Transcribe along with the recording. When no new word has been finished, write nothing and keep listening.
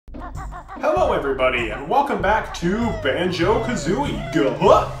Hello everybody, and welcome back to Banjo-Kazooie.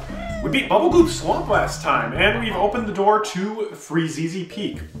 Gah! We beat Bubble Swamp last time, and we've opened the door to Freezeezy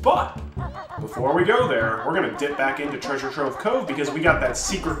Peak. But before we go there, we're gonna dip back into Treasure Trove Cove because we got that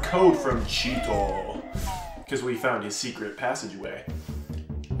secret code from Cheeto. Because we found his secret passageway.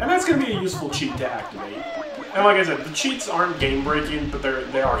 And that's gonna be a useful cheat to activate. And like I said, the cheats aren't game-breaking, but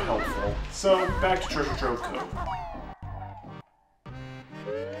they are helpful. So, back to Treasure Trove Cove.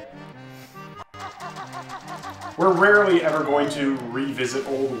 We're rarely ever going to revisit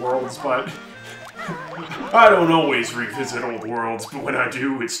old worlds, but I don't always revisit old worlds, but when I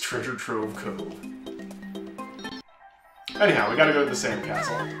do, it's Treasure Trove Cove. Anyhow, we gotta go to the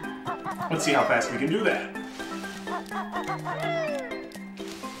sandcastle. Let's see how fast we can do that.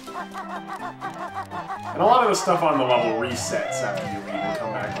 And a lot of the stuff on the level resets after you leave and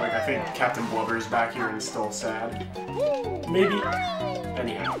come back. Like, I think Captain Blubber's back here and is still sad. Maybe.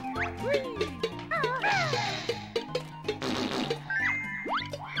 Anyhow.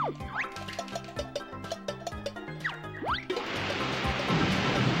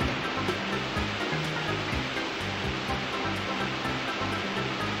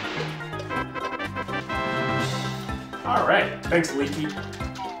 Alright, thanks, Leaky.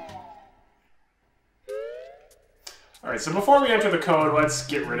 Alright, so before we enter the code, let's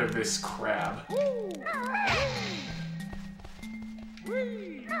get rid of this crab.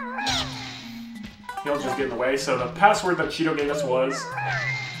 He'll just get in the way. So the password that Cheeto gave us was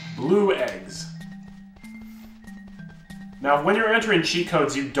blue eggs. Now, when you're entering cheat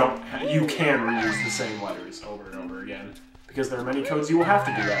codes, you can reuse the same letters over and over again, because there are many codes you will have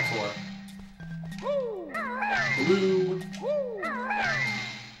to do that for. Blue.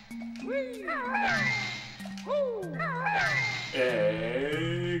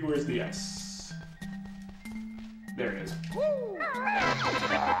 Egg. Where's the S? There it is.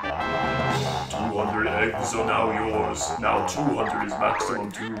 200 eggs are now yours. Now 200 is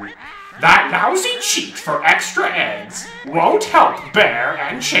maximum too. That lousy cheat for extra eggs won't help bear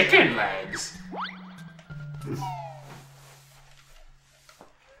and chicken legs.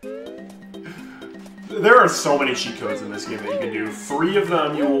 There are so many cheat codes in this game that you can do. 3 of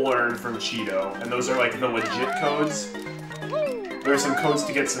them you will learn from Cheeto, and those are like the legit codes. There are some codes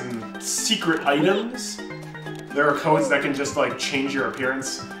to get some secret items. There are codes that can just like change your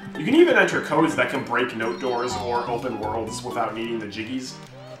appearance. You can even enter codes that can break note doors or open worlds without needing the jiggies.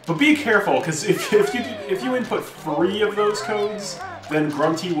 But be careful, because if you input 3 of those codes, then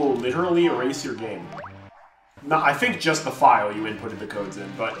Grunty will literally erase your game. No, I think just the file you inputted the codes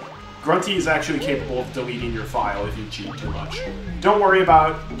in, but Grunty is actually capable of deleting your file if you cheat too much. Don't worry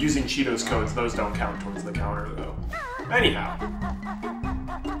about using Cheeto's codes, those don't count towards the counter though. Anyhow.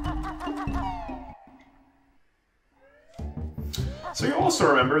 So you also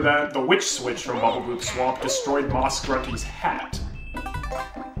remember that the witch switch from Bubble Swamp destroyed Moss Grunty's hat.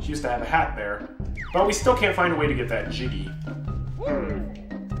 She used to have a hat there, but we still can't find a way to get that jiggy.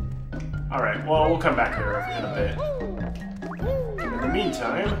 Alright, well, we'll come back there in a bit. In the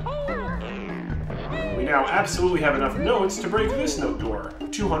meantime, we now absolutely have enough notes to break this note door.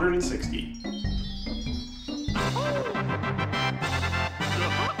 260.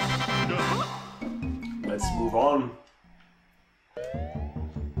 Let's move on.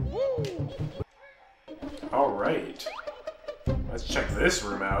 Alright. Let's check this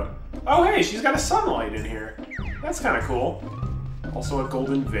room out. Oh hey, she's got a sunlight in here. That's kind of cool. Also a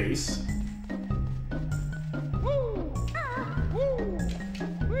golden vase.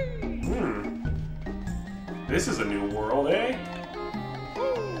 This is a new world, eh?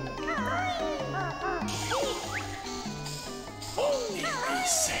 Only these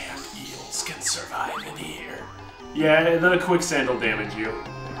sand eels can survive in here. Yeah, the quicksand will damage you.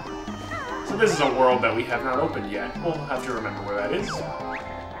 So this is a world that we have not opened yet. We'll have to remember where that is.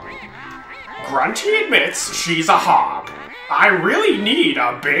 Grunty admits she's a hog. I really need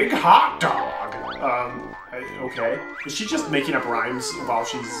a big hot dog. Okay. Is she just making up rhymes while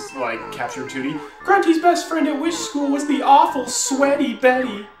she's, like, captured Tootie? Grunty's best friend at Wish School was the awful, sweaty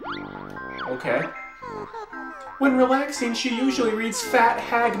Betty. Okay. When relaxing, she usually reads Fat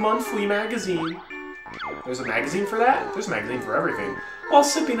Hag Monthly magazine. There's a magazine for that? There's a magazine for everything. While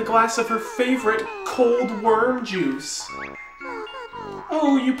sipping a glass of her favorite cold worm juice.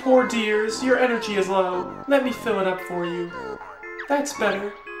 Oh, you poor dears, your energy is low. Let me fill it up for you. That's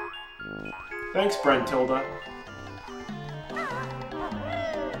better. Thanks, Brentilda.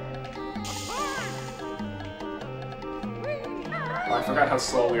 Oh, I forgot how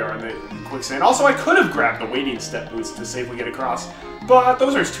slow we are in the quicksand. Also, I could have grabbed the waiting step boots to safely get across, but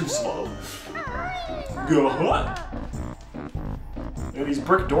those are too slow. Go on. There are these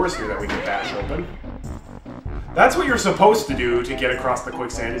brick doors here that we can bash open. That's what you're supposed to do to get across the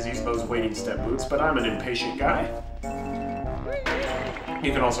quicksand, is use those waiting step boots, but I'm an impatient guy.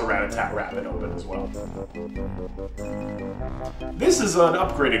 You can also rat-a-tat-rap it open as well. This is an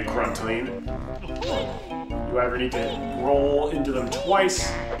upgraded Gruntling. You either need to roll into them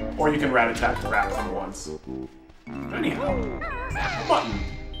twice, or you can rat-a-tat-rap them once. Anyhow, button.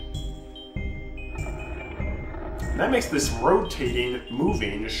 And that makes this rotating,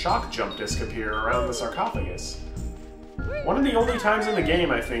 moving shock jump disc appear around the sarcophagus. One of the only times in the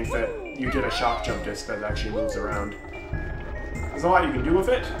game, I think, that you get a shock jump disc that actually moves around. There's a lot you can do with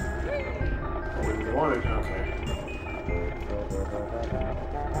it. Okay.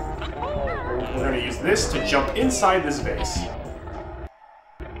 We're going to use this to jump inside this vase.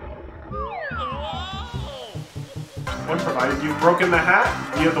 And provided you've broken the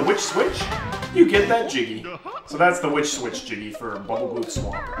hat via the witch switch, you get that Jiggy. So that's the witch switch Jiggy for Bubble Gloop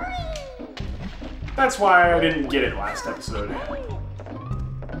Swamp. That's why I didn't get it last episode.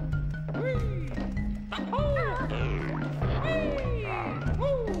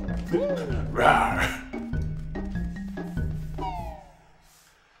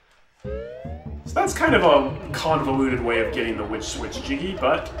 So that's kind of a convoluted way of getting the witch switch Jiggy,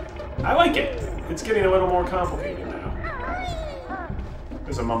 but I like it. It's getting a little more complicated now.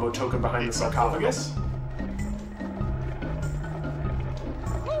 There's a Mumbo token behind the sarcophagus.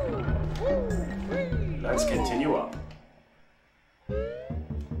 Let's continue up.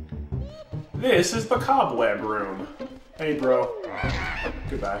 This is the cobweb room. Hey, bro.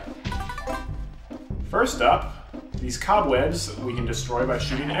 Goodbye. First up, these cobwebs we can destroy by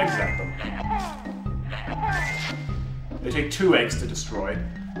shooting eggs at them. They take 2 eggs to destroy,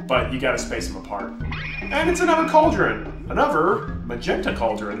 but you gotta space them apart. And it's another cauldron! Another magenta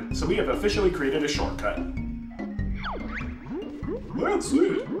cauldron, so we have officially created a shortcut. That's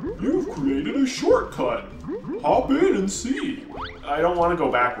it! You've created a shortcut! Hop in and see! I don't want to go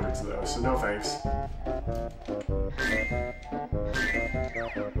backwards though, so no thanks.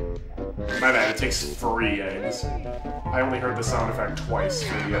 My bad, it takes 3 eggs. I only heard the sound effect twice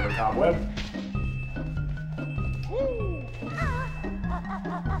for the other cobweb.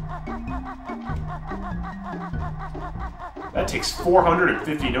 That takes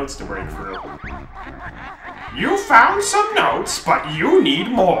 450 notes to break through. You found some notes, but you need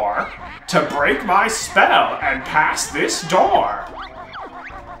more to break my spell and pass this door.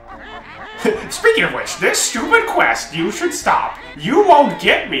 Speaking of which, this stupid quest you should stop. You won't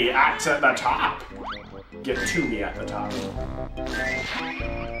get me at the top. Get to me at the top.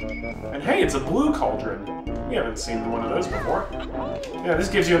 And hey, it's a blue cauldron. We haven't seen one of those before. Yeah, this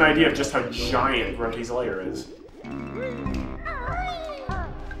gives you an idea of just how giant Grunty's lair is.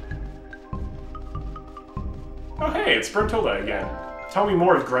 Oh hey, it's Gruntilda again. Tell me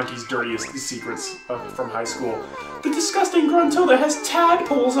more of Grunty's dirtiest secrets from high school. The disgusting Gruntilda has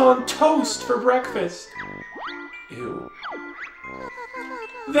tadpoles on toast for breakfast. Ew.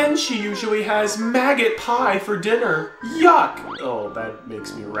 Then she usually has maggot pie for dinner. Yuck! Oh, that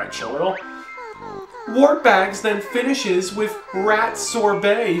makes me retch a little. Wartbags then finishes with rat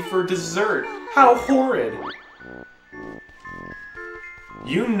sorbet for dessert. How horrid.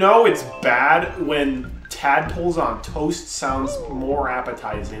 You know it's bad when tadpoles on toast sounds more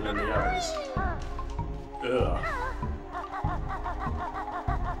appetizing than the others. Ugh.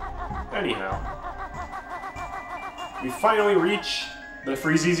 Anyhow. We finally reach the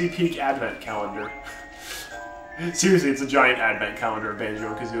Freezeezy Peak Advent Calendar. Seriously, it's a giant Advent Calendar of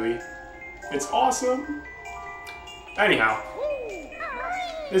Banjo-Kazooie. It's awesome! Anyhow.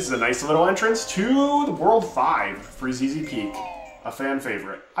 This is a nice little entrance to the World 5, Freezeezy Peak. A fan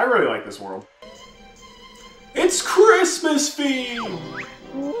favorite. I really like this world. It's Christmas theme!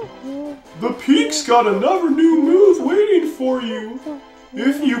 The Peak's got another new move waiting for you,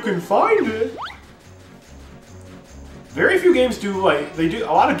 if you can find it. Very few games do a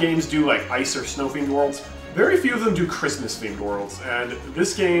lot of games do like ice or snow themed worlds. Very few of them do Christmas themed worlds, and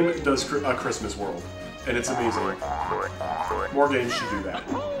this game does a Christmas world, and it's amazing. More games should do that.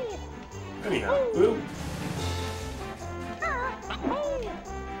 Anyhow, ooh.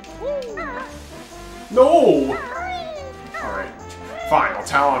 No! Alright. Fine, I'll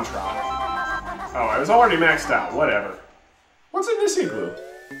Talon Trot. Oh, I was already maxed out. Whatever. What's in this igloo?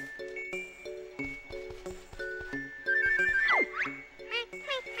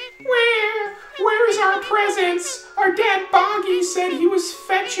 Where's our presents? Our dad Boggy said he was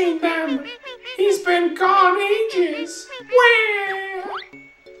fetching them. He's been gone ages. Where?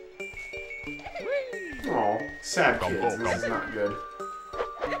 Oh, sad kids. This is not good.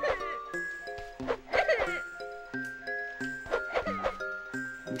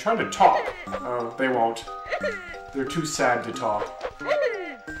 trying to talk. Oh, they won't. They're too sad to talk.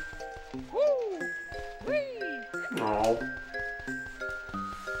 Oh.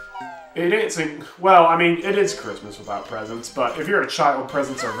 It ain't well, I mean, it is Christmas without presents, but if you're a child,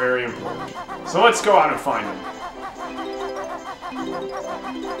 presents are very important. So let's go out and find them.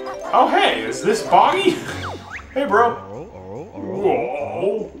 Oh, hey, is this Boggy? Hey, bro.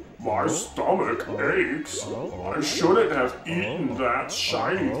 Whoa, my stomach aches. I shouldn't have eaten that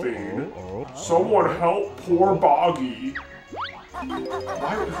shiny thing. Someone help poor Boggy.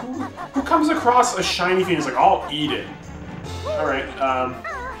 Who comes across a shiny thing and is like, I'll eat it? Alright,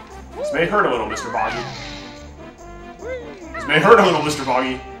 this may hurt a little, Mr. Boggy. This may hurt a little, Mr.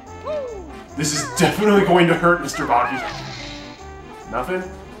 Boggy. This is definitely going to hurt, Mr. Boggy. Nothing?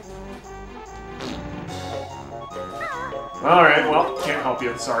 Alright, well, can't help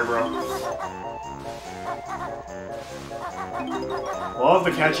you. Sorry, bro. Love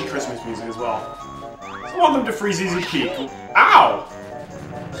the catchy Christmas music as well. So welcome to Freezeezy Peak. Ow!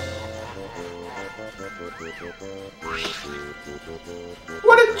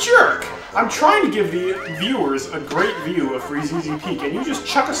 What a jerk! I'm trying to give the viewers a great view of Freezeezy Peak, and you just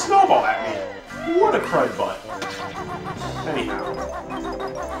chuck a snowball at me. What a crud butt. Anyhow,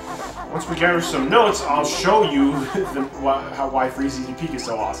 once we gather some notes, I'll show you why Freezeezy Peak is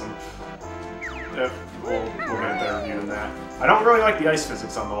so awesome. We'll get a better view than that. I don't really like the ice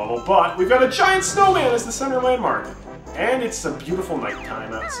physics on the level, but we've got a giant snowman as the center landmark. And it's a beautiful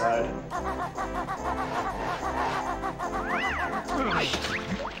nighttime outside.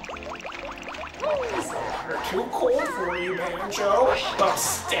 They're too cold for you, Banjo. But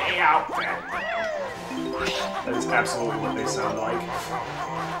stay out there. That is absolutely what they sound like.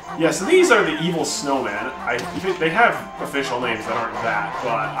 Yeah, so these are the evil snowmen. They have official names that aren't that,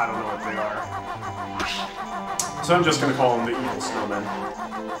 but I don't know what they are. So I'm just gonna call them the evil snowmen.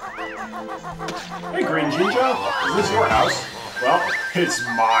 Hey, Green Jinjo, is this your house? Well, it's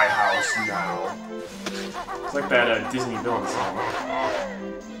my house now. It's like that Disney villain song.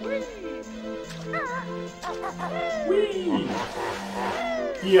 Whee!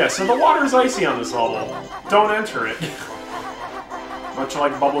 Yeah, so the water is icy on this level. Don't enter it. Much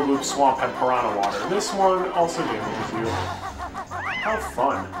like Bubble Goop Swamp had piranha water, this one also damages you. How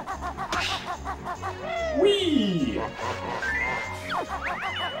fun. Whee!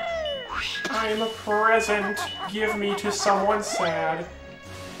 I'm a present. Give me to someone sad.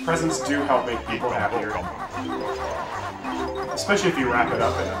 Presents do help make people happier. Especially if you wrap it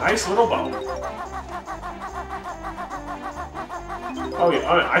up in a nice little bow. Oh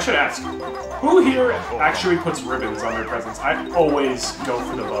yeah, I should ask. Who here actually puts ribbons on their presents? I always go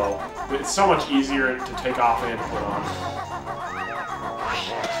for the bow. It's so much easier to take off and to put on.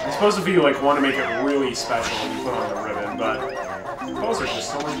 I suppose if you like want to make it really special, you put on the ribbon, but those are just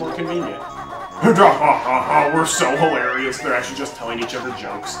so much more convenient. We're so hilarious. They're actually just telling each other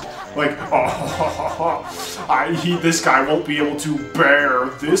jokes. Like, this guy won't be able to bear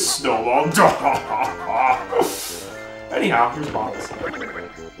this snowball. Anyhow, here's Bottles.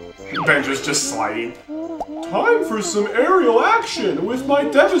 Banjo's just sliding. Time for some aerial action with my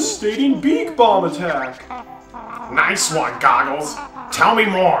devastating beak bomb attack. Nice one, Goggles. Tell me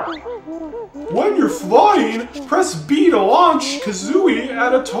more. When you're flying, press B to launch Kazooie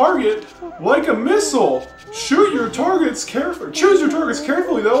at a target like a missile. Choose your targets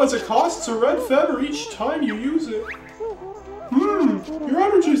carefully though, as it costs a red feather each time you use it. Your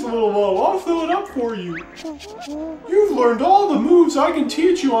energy's a little low. I'll fill it up for you. You've learned all the moves I can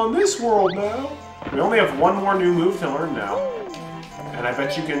teach you on this world now. We only have one more new move to learn now. And I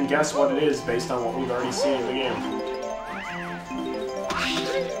bet you can guess what it is based on what we've already seen in the game.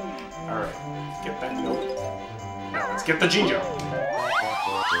 Alright, get that note. Now let's get the Jinjo.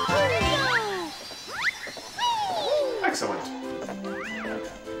 Excellent.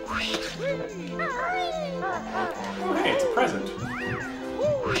 Oh, hey, it's a present.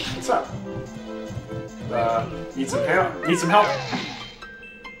 What's up? Need some help? Need some help?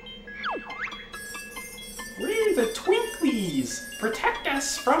 We're the Twinklies! Protect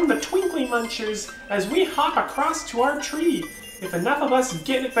us from the Twinkly Munchers as we hop across to our tree. If enough of us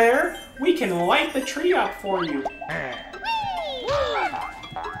get there, we can light the tree up for you.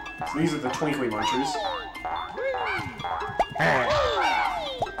 So these are the Twinkly Munchers.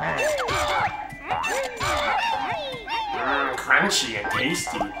 Crunchy and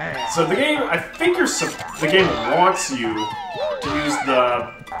tasty. So the game, I think the game wants you to use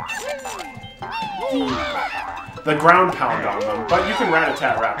the ground pound on them, but you can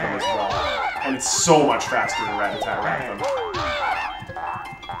rat-a-tat-rat them as well. And it's so much faster to rat-a-tat-rat them.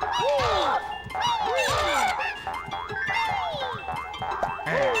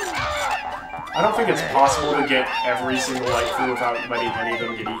 I don't think it's possible to get every single light through without letting any of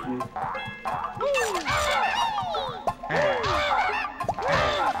them get eaten.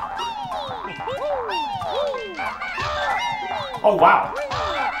 Oh wow!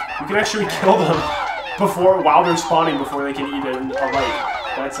 You can actually kill them while they're spawning before they can eat a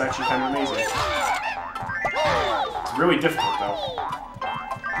light. That's actually kind of amazing. It's really difficult though.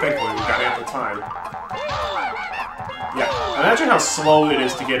 Thankfully, we've got ample time. Yeah, imagine how slow it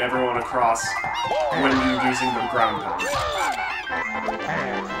is to get everyone across when you're using the ground pound.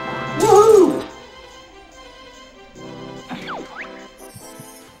 Woohoo!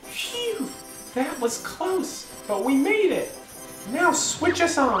 Phew! That was close, but we made it! Now switch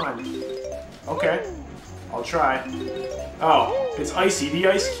us on! Okay, I'll try. Oh, it's Icy the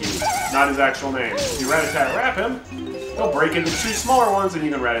Ice Cube, not his actual name. If you rat-a-tat-rap him, he'll break into 2 smaller ones and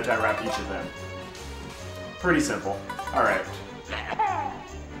you can rat-a-tat-rap each of them. Pretty simple. Alright.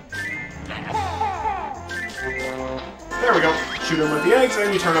 There we go. Shoot him with the eggs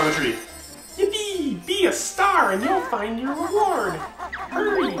and you turn on the tree. Yippee! Be a star and you'll find your reward!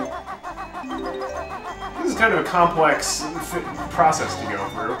 Hurry! This is kind of a complex process to go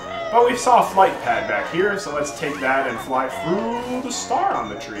through. But we saw a flight pad back here, so let's take that and fly through the star on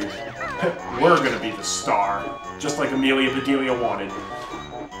the tree. We're gonna be the star, just like Amelia Bedelia wanted.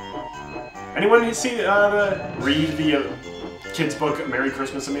 Anyone see read the kid's book Merry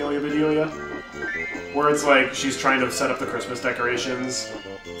Christmas, Amelia Bedelia? Where it's like she's trying to set up the Christmas decorations.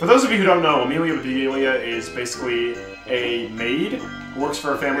 For those of you who don't know, Amelia Bedelia is basically a maid who works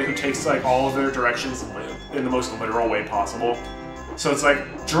for a family who takes like all of their directions in the most literal way possible. So it's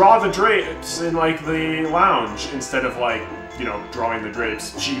like, draw the drapes in like the lounge instead of like, you know, drawing the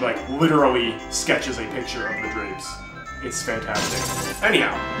drapes. She like literally sketches a picture of the drapes. It's fantastic.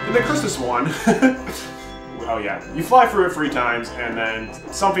 Anyhow, in the Christmas one, oh yeah, you fly through it 3 times and then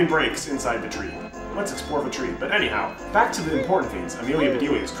something breaks inside the tree. Let's explore the tree. But anyhow, back to the important things, Amelia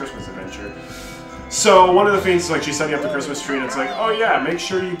Bedelia's Christmas adventure. So one of the things, like, she's setting up the Christmas tree, and it's like, oh yeah, make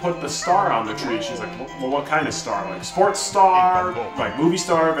sure you put the star on the tree. She's like, well, what kind of star? Like, sports star? Like, movie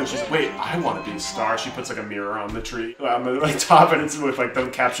star? And she's like, wait, I want to be a star. She puts, like, a mirror on the tree, on the like, top, and it's with, like, the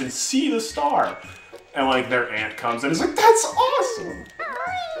caption, see the star. And, like, their aunt comes and is like, that's awesome!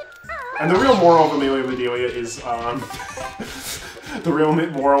 And the real moral of Amelia Bedelia is, the real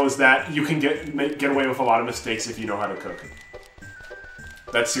moral is that you can get away with a lot of mistakes if you know how to cook.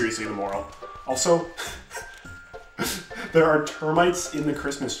 That's seriously the moral. Also, there are termites in the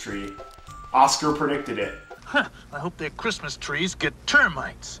Christmas tree. Oscar predicted it. Huh, I hope their Christmas trees get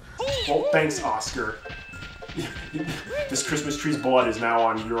termites. Well, thanks, Oscar. This Christmas tree's blood is now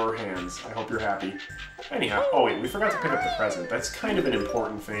on your hands. I hope you're happy. Anyhow, oh wait, we forgot to pick up the present. That's kind of an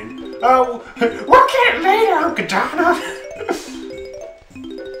important thing. Oh, we'll get it later, Uncle Donald.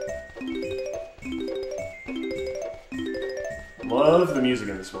 Love the music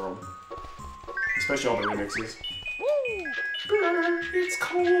in this world. Especially all the remixes. It's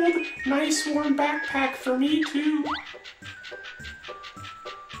cold. Nice warm backpack for me too.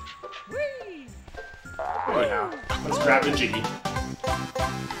 Anyhow, let's grab the Jiggy.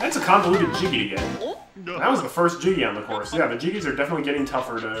 That's a convoluted Jiggy to get. That was the first Jiggy on the course. Yeah, the Jiggies are definitely getting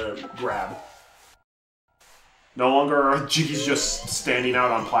tougher to grab. No longer are Jiggies just standing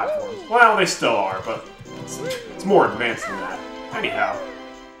out on platforms. Well, they still are, but it's more advanced than that. Anyhow.